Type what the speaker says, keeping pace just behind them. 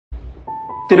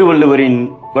திருவள்ளுவரின்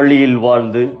வழியில்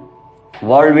வாழ்ந்து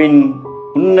வாழ்வின்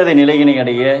உன்னத நிலையினை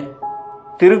அடைய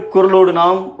திருக்குறளோடு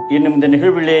நாம் என்னும் இந்த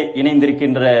நிகழ்விலே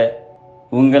இணைந்திருக்கின்ற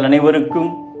உங்கள் அனைவருக்கும்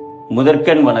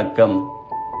முதற்கண் வணக்கம்.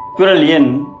 குறள் எண்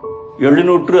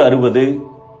 760,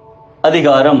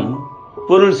 அதிகாரம்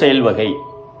பொருள் செயல் வகை.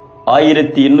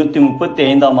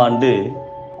 1835 ஆண்டு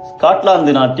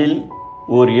ஸ்காட்லாந்து நாட்டில்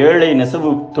ஓர் ஏழை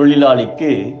நெசவு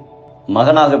தொழிலாளிக்கு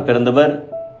மகனாக பிறந்தவர்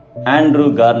ஆண்ட்ரூ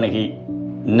கார்னகி.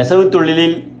 நெசவு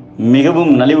தொழிலில்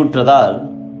மிகவும் நலிவுற்றதால்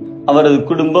அவரது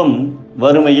குடும்பம்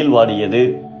வறுமையில் வாடியது.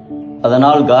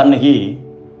 அதனால் கார்னகி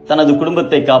தனது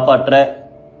குடும்பத்தை காப்பாற்ற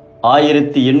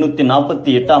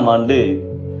 1848 ஆண்டு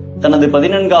தனது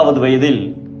 14வது வயதில்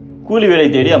கூலி வேலை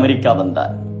தேடி அமெரிக்கா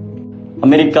வந்தார்.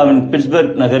 அமெரிக்காவின்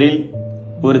பிட்ஸ்பர்க் நகரில்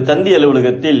ஒரு தந்தி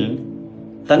அலுவலகத்தில்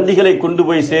தந்திகளை கொண்டு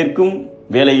போய் சேர்க்கும்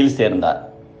வேலையில் சேர்ந்தார்.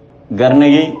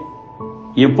 கார்னகி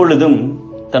எப்பொழுதும்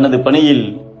தனது பணியில்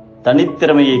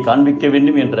தனித்திறமையை காண்பிக்க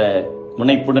வேண்டும் என்ற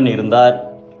முனைப்புடன் இருந்தார்.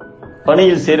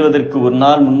 பணியில் சேர்வதற்கு ஒரு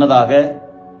நாள் முன்னதாக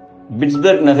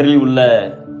பிட்ஸ்பர்க் நகரில் உள்ள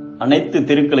அனைத்து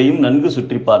தெருக்களையும் நன்கு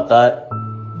சுற்றி பார்த்தார்.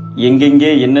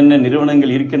 எங்கெங்கே என்னென்ன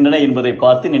நிறுவனங்கள் இருக்கின்றன என்பதை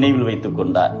பார்த்து நினைவில் வைத்துக்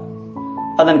கொண்டார்.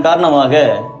 அதன் காரணமாக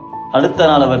அடுத்த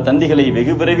நாள் அவர் தந்திகளை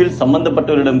வெகு விரைவில்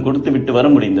சம்பந்தப்பட்டவரிடம் கொடுத்துவிட்டு வர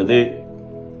முடிந்தது.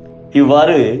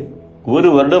 இவ்வாறு ஒரு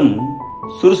வருடம்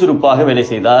சுறுசுறுப்பாக வேலை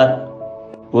செய்தார்.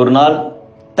 ஒரு நாள்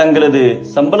தங்களது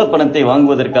சம்பள பணத்தை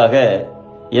வாங்குவதற்காக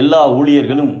எல்லா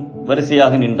ஊழியர்களும்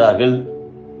வரிசையாக நின்றார்கள்.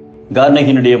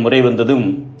 கார்னகியினுடைய முறை வந்ததும்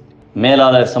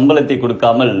மேலாளர் சம்பளத்தை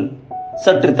கொடுக்காமல்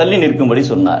சற்று தள்ளி நிற்கும்படி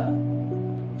சொன்னார்.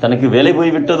 தனக்கு வேலை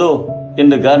போய்விட்டதோ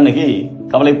என்று கார்னகி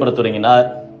கவலைப்படத் தொடங்கினார்.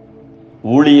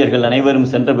 ஊழியர்கள்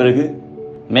அனைவரும் சென்ற பிறகு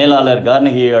மேலாளர்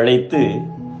கார்னகியை அழைத்து,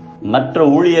 மற்ற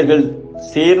ஊழியர்கள்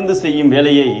சேர்ந்து செய்யும்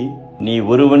வேலையை நீ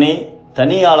ஒருவனே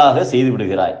தனியாளாக செய்து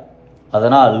விடுகிறாய்.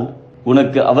 அதனால்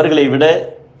உனக்கு அவர்களை விட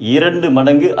 2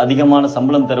 மடங்கு அதிகமான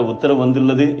சம்பளம் தர உத்தரவு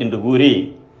வந்துள்ளது என்று கூறி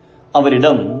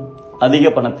அவரிடம் அதிக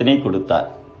பணத்தினை கொடுத்தார்.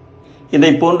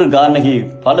 இதை போன்று கார்னகி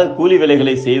பல கூலி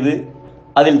வேலைகளை செய்து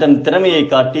அதில் தன் திறமையை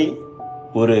காட்டி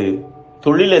ஒரு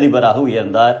தொழிலதிபராக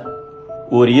உயர்ந்தார்.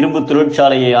 ஒரு இரும்பு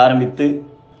தொழிற்சாலையை ஆரம்பித்து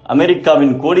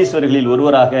அமெரிக்காவின் கோடீஸ்வரர்களில்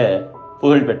ஒருவராக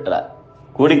புகழ் பெற்றார்.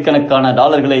 கோடிக்கணக்கான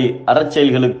டாலர்களை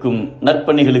அறச்செயல்களுக்கும்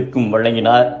நற்பணிகளுக்கும்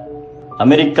வழங்கினார்.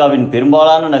 அமெரிக்காவின்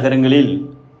பெரும்பாலான நகரங்களில்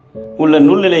உள்ள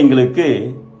நூல் நிலையங்களுக்கு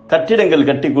கட்டிடங்கள்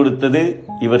கட்டி கொடுத்தது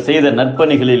இவர் செய்த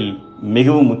நற்பணிகளில்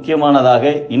மிகவும் முக்கியமானதாக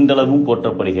இன்றளவும்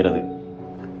போற்றப்படுகிறது.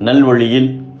 நல்வழியில்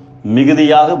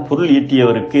மிகுதியாக பொருள்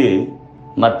ஈட்டியவருக்கு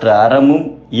மற்ற அறமும்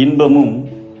இன்பமும்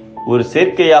ஒரு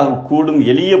சேர்க்கையாக கூடும்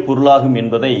எளிய பொருளாகும்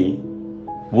என்பதை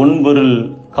ஒன்பொருள்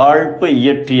காழ்ப்ப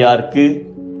இயற்றியார்க்கு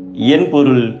என்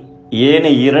பொருள்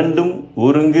ஏனை இரண்டும்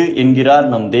ஒருங்கு என்கிறார்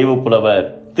நம் தெய்வப்புலவர்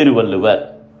திருவள்ளுவர்.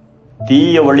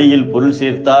 தீய வழியில் பொருள்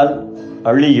சேர்த்தால்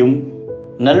அழியும்,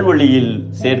 நல்வழியில்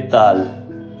சேர்த்தால்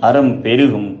அறம்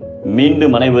பெருகும்.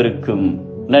 மீண்டும் அனைவருக்கும்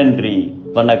நன்றி,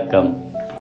 வணக்கம்.